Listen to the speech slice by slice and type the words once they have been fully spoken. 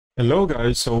Hello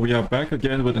guys, so we are back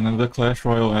again with another Clash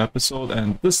Royale episode,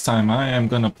 and this time I am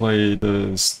gonna play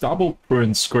this Double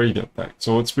Prince Graveyard deck.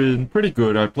 So it's been pretty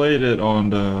good. I played it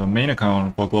on the main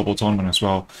account for Global Tournament as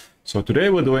well. So today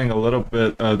we're doing a little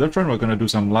bit different. We're gonna do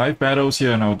some live battles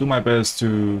here, and I'll do my best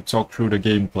to talk through the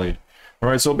gameplay.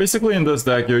 Alright, so basically in this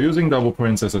deck, you're using Double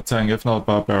Prince as a tank, if not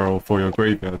Barbaro, for your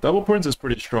graveyard. Double Prince is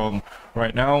pretty strong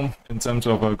right now in terms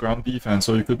of ground defense,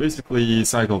 so you could basically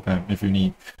cycle them if you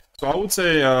need. So I would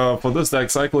say for this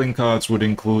deck, cycling cards would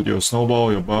include your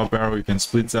Snowball, your Barbaro, you can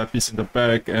split Zappies in the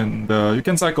back, and you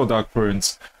can cycle Dark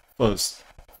Prince first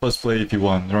play if you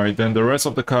want, right? Then the rest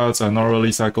of the cards are not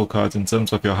really cycle cards in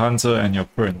terms of your Hunter and your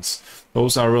Prince.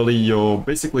 Those are really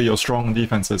basically your strong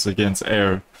defenses against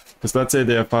air. Because let's say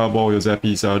they have Fireball, your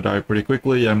Zappies die pretty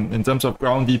quickly, and in terms of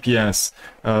ground DPS,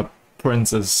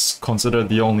 Prince is considered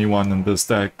the only one in this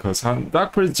deck, because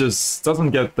Dark Prince just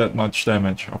doesn't get that much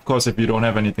damage. Of course, if you don't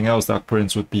have anything else, Dark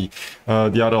Prince would be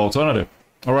the other alternative.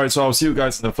 Alright, so I'll see you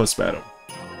guys in the first battle.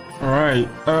 Alright,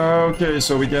 okay,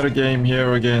 so we get a game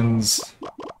here against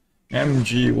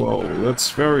MG. Whoa, that's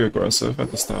very aggressive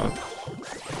at the start.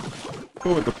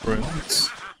 Go with the Prince.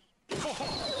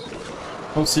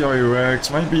 We'll see how he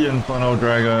reacts. Might be Inferno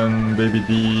Dragon, Baby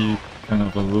D, kind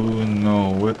of a loon.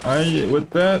 No, with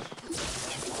that,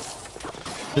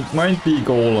 it might be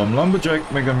Golem. Lumberjack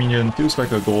Mega Minion feels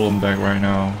like a Golem deck right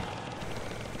now.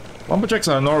 Lumberjacks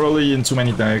are not really in too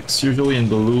many decks, usually in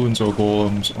balloons or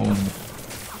Golems only.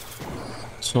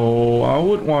 So I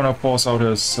would want to force out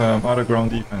his other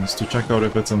ground defense to check out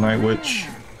if it's a Night Witch.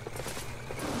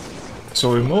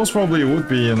 So it most probably would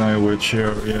be a Night Witch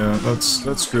here. Yeah,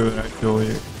 that's good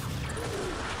actually.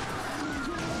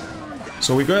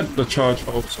 So we got the charge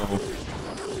also.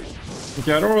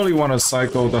 Okay, I don't really want to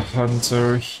cycle the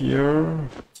Hunter here,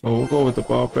 so we'll go with the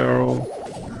Barbaro.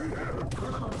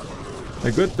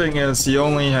 The good thing is he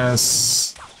only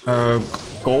has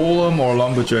Golem or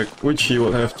Lumberjack, which he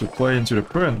will have to play into the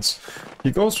Prince.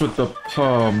 He goes with the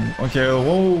Palm. Okay,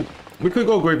 well, we could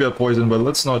go Graveyard Poison, but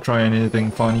let's not try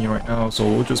anything funny right now, so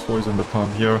we'll just poison the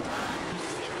Palm here.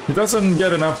 He doesn't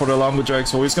get enough for the Lumberjack,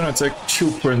 so he's gonna take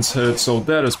 2 Prince hits, so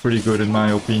that is pretty good in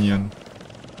my opinion.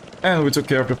 And we took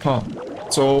care of the Palm.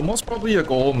 So most probably a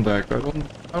Golem deck. I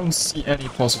don't see any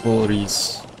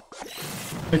possibilities.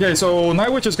 Okay, so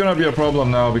Night Witch is gonna be a problem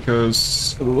now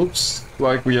because it looks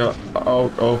like we are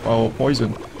out of our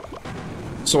poison.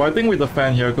 So I think with the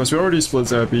fan here, because we already split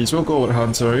Zappies, we'll go with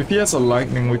Hunter. If he has a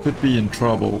Lightning, we could be in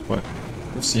trouble, but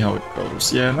we'll see how it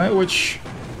goes. Yeah, Night Witch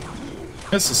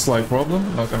is a slight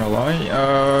problem, not gonna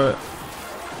lie.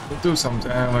 We'll do some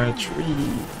damage.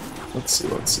 Let's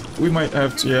see. We might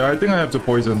have to, yeah, I think I have to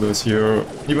poison this here.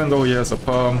 Even though he has a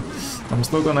palm, I'm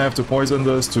still gonna have to poison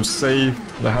this to save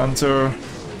the Hunter.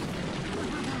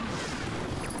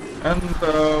 And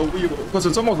because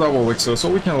it's almost double elixir, so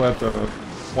we can let the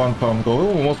one pump go.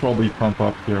 It will most probably pump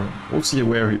up here. We'll see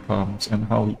where he pumps and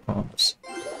how he pumps.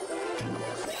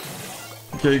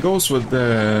 Okay, he goes with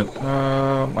that.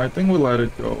 I think we let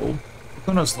it go. We're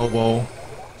gonna snowball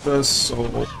this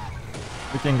so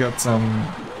we can get some.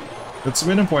 It's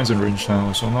winning points in range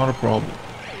now, so not a problem.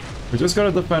 We just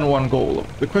gotta defend one goal.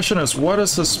 The question is, what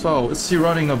is his spell? Is he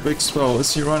running a big spell?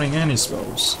 Is he running any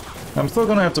spells? I'm still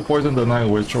gonna have to poison the Night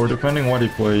Witch, or depending what he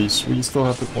plays, we still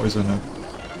have to poison it.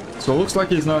 So it looks like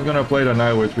he's not gonna play the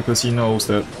Night Witch because he knows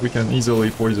that we can easily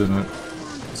poison it.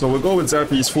 So we'll go with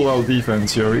Zappy's full out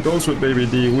defense here. He goes with Baby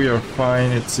D, we are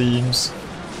fine it seems.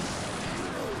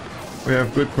 We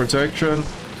have good protection.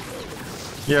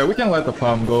 Yeah, we can let the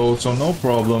Palm go, so no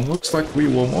problem. Looks like we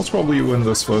will most probably win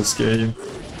this first game.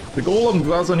 The Golem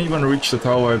doesn't even reach the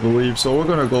tower, I believe, so we're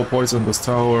gonna go poison this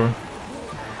tower.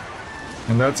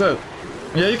 And that's it.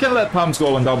 Yeah, you can let Palms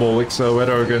go in double elixir,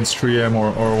 whether against 3M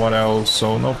or what else,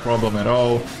 so no problem at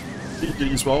all.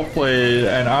 GG's, well played,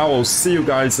 and I will see you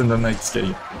guys in the next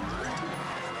game.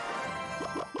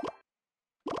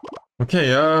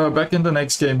 Okay, back in the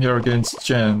next game here against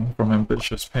Jen from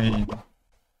Ambitious Pain.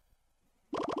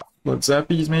 Let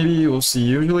Zappies maybe, we'll see.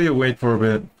 Usually you wait for a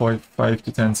bit, 5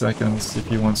 to 10 seconds if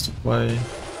he wants to play.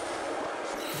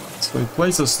 So he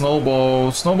plays a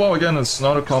Snowball. Snowball again is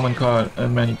not a common card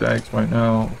in many decks right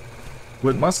now.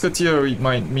 With Musketeer it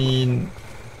might mean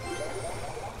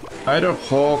either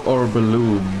Hawk or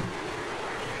Balloon.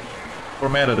 For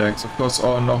meta decks, of course,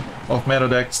 or no, of meta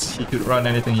decks he could run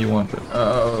anything he wanted.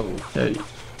 Okay,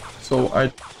 so I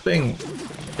think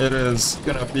it is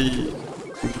gonna be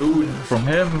Balloon from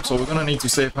him, so we're gonna need to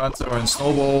save Hunter and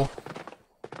Snowball.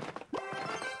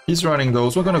 He's running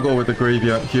those. We're gonna go with the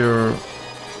Graveyard here.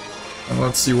 And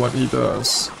let's see what he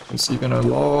does. Is he gonna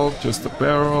log? Just the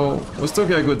barrel. We'll still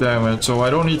get good damage, so I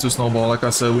don't need to snowball. Like I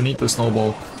said, we need the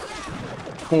snowball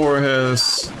for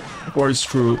his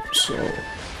troops. So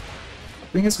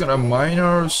I think he's gonna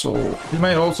miner, so he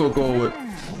might also go with...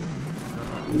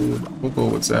 We'll go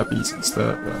with Zappies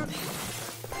instead.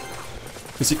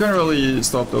 Because he can't really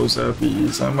stop those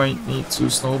Zappies. I might need to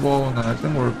snowball. Nah, I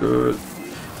think we're good.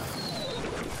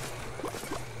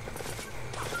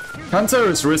 Hunter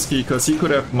is risky because he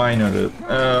could have minored it.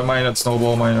 Minored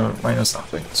snowball, minor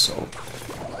something. So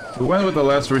we went with the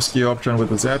less risky option with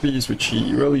the Zappies, which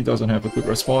he really doesn't have a good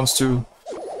response to.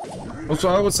 Also,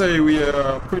 I would say we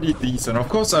are pretty decent. Of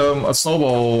course, a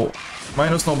snowball,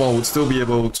 minor snowball would still be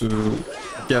able to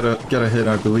get a hit,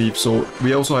 I believe. So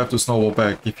we also have to snowball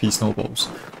back if he snowballs.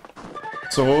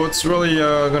 So it's really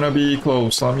gonna be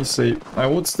close. Let me see. I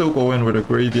would still go in with a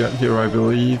graveyard here, I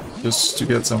believe, just to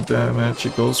get some damage. He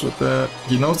goes with that.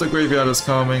 He knows the graveyard is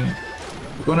coming.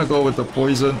 We're gonna go with the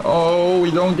poison. Oh,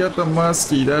 we don't get the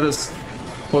musky. That is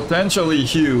potentially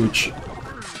huge.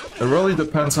 It really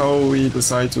depends how we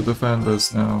decide to defend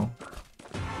this now.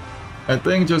 I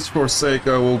think just for sake,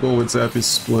 we'll go with Zappy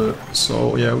split.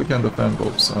 So yeah, we can defend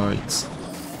both sides.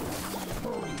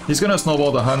 He's gonna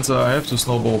snowball the Hunter. I have to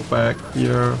snowball back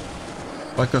here.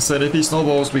 Like I said, if he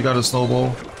snowballs, we gotta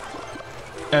snowball.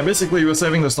 And basically, we're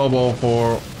saving the snowball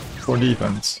for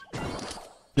defense.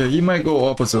 Yeah, he might go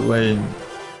opposite lane.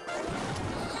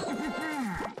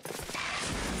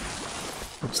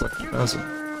 Looks like he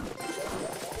doesn't.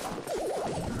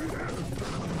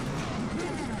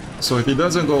 So if he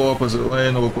doesn't go opposite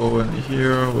lane, we'll go in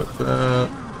here with that.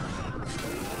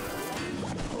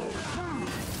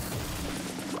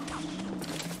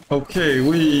 Okay,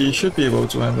 we should be able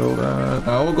to handle that.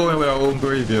 Now we'll go in with our own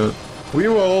graveyard. We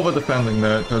were over defending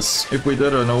that, because if we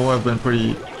didn't, it would have been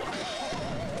pretty...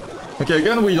 Okay,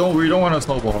 again, we don't want to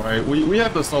snowball, right? We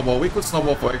have the snowball. We could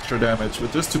snowball for extra damage,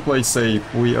 but just to play safe,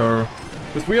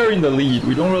 if we are in the lead,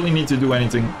 we don't really need to do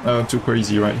anything too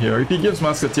crazy right here. If he gives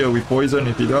Musketeer, we poison.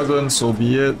 If he doesn't, so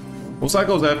be it. We'll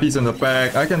cycle Zappies in the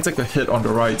back. I can take a hit on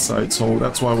the right side, so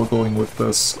that's why we're going with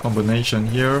this combination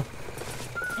here.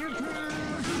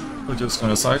 We're just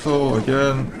gonna cycle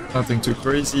again. Nothing too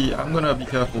crazy. I'm gonna be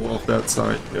careful of that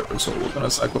side here, so we're gonna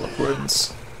cycle a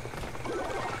Prince.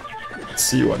 Let's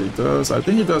see what he does. I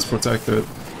think he does protect it,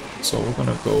 so we're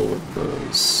gonna go with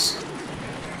this.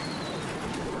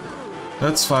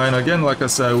 That's fine. Again, like I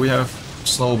said, we have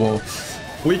snowball.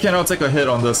 We cannot take a hit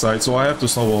on this side, so I have to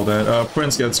snowball that.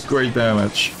 Prince gets great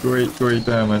damage. Great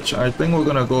damage. I think we're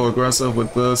gonna go aggressive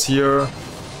with this here,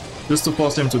 just to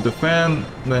force him to defend.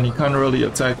 Then he can't really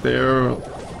attack there.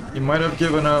 He might have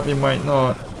given up, he might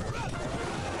not.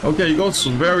 Okay, he goes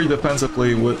very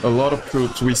defensively with a lot of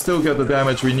troops. We still get the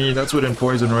damage we need. That's within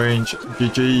poison range.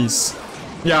 GG's.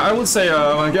 Yeah, I would say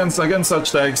against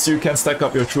such decks, you can stack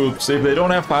up your troops. If they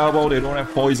don't have Fireball, they don't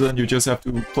have Poison, you just have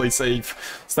to play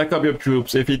safe. Stack up your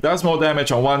troops. If he does more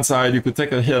damage on one side, you could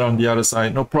take a hit on the other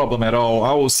side. No problem at all.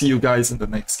 I will see you guys in the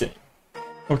next game.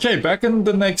 Okay, back in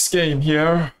the next game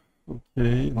here.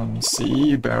 Okay, let me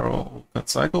see. Barrel. Cut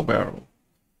cycle barrel.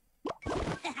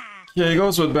 Yeah, he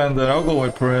goes with Bandit. I'll go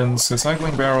with Prince. The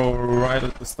cycling barrel right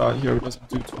at the start here doesn't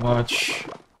do too much.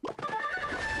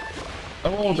 I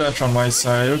will dash on my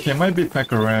side. Okay, might be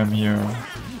P.E.K.K.A. Ram here.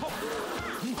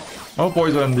 I'll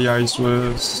poison the Ice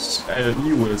Whiz.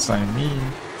 E-Whiz, I mean.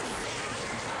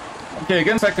 Okay,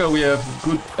 against P.E.K.K.A. we have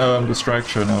good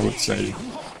distraction, I would say.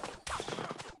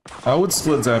 I would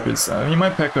split Zappies. He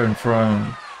might P.E.K.K.A. in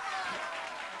front.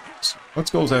 So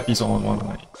let's go Zappies all in one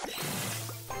lane.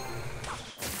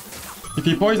 If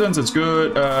he poisons, it's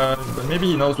good. But maybe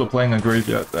he knows we're playing a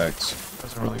graveyard deck, so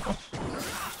doesn't really know.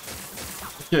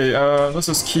 Okay, this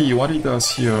is key. What he does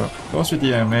here. Goes with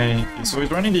the MA. Okay, so he's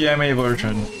running the MA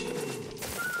version.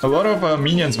 A lot of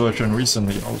Minions version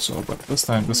recently also, but this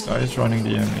time this guy is running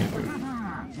the MA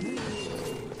version.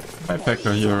 My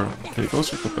P.E.K.K.A. here. Okay, goes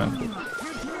with the Bandit.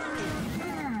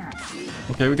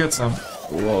 Okay, we get some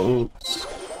loads.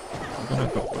 I'm gonna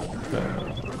go with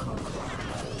that.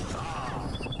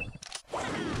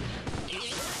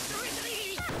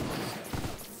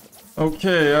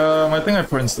 Okay, I think I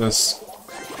Prince this.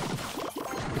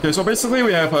 Okay, so basically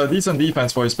we have a decent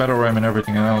defense for his Battle Ram and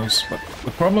everything else, but the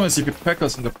problem is if he P.E.K.K.A.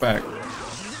 in the back,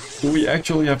 do we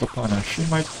actually have a punish?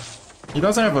 He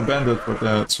doesn't have a Bandit for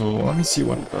that, so let me see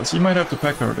what he does. He might have to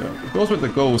P.E.K.K.A. there. He goes with the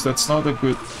Ghost, that's not a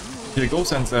good... Okay,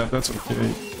 Ghost ends that, that's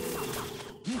okay.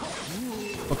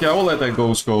 Okay, I will let that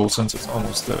Ghost go since it's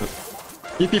almost dead.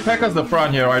 If he P.E.K.K.A.s the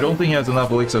front here, I don't think he has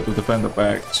enough Elixir to defend the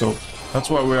back, so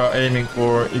that's what we are aiming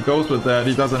for. He goes with that,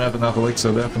 he doesn't have enough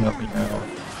Elixir, definitely now.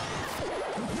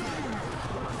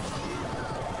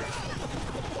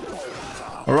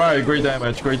 Alright, great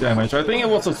damage, great damage. I think it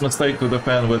was a mistake to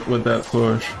defend with that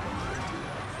push.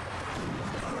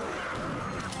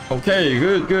 Okay,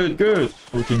 good, good, good.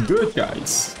 Looking good,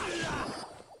 guys.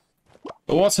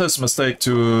 It was his mistake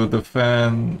to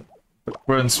defend the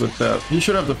Prince with that. He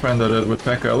should have defended it with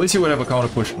P.E.K.K.A. At least he would have a counter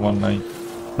push in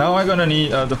 1-9. Now I'm gonna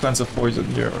need a defensive poison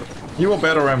here. He will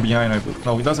battle ram behind, I believe.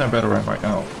 No, he doesn't have battle ram right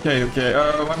now. Okay, okay.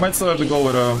 I might still have to go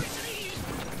with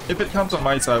if it comes on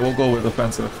my side, we'll go with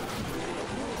offensive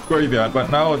graveyard.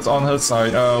 But now it's on his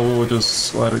side. We will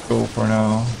just let it go for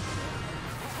now.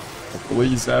 Hopefully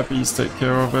Zappies take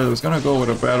care of it. It's gonna go with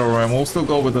a battle ram. We'll still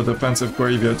go with the defensive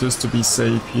graveyard just to be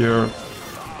safe here.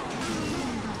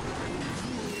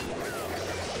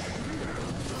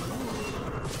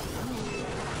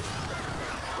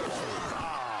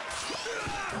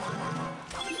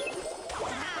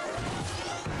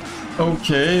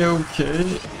 Okay,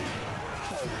 okay.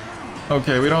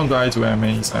 Okay, we don't die to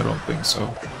MAs, I don't think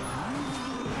so.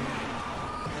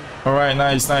 Alright,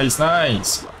 nice, nice,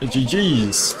 nice.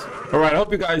 GG's. Alright, I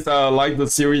hope you guys like the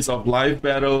series of live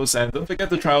battles, and don't forget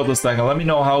to try out this deck and let me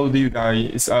know how do you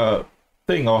guys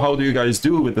think, or how do you guys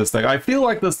do with this deck. I feel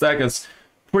like this deck is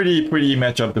pretty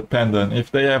matchup dependent.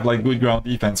 If they have like good ground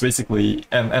defense basically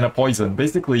and a poison,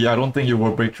 basically I don't think you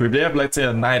will break through. If they have, let's say,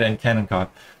 a knight and cannon card,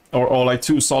 or like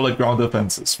 2 solid ground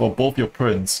defenses for both your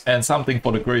prints and something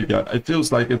for the graveyard, it feels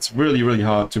like it's really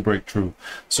hard to break through.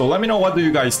 So let me know what do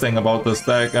you guys think about this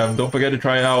deck. Don't forget to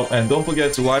try it out, and don't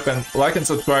forget to like and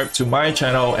subscribe to my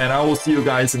channel, and I will see you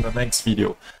guys in the next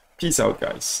video. Peace out,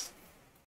 guys.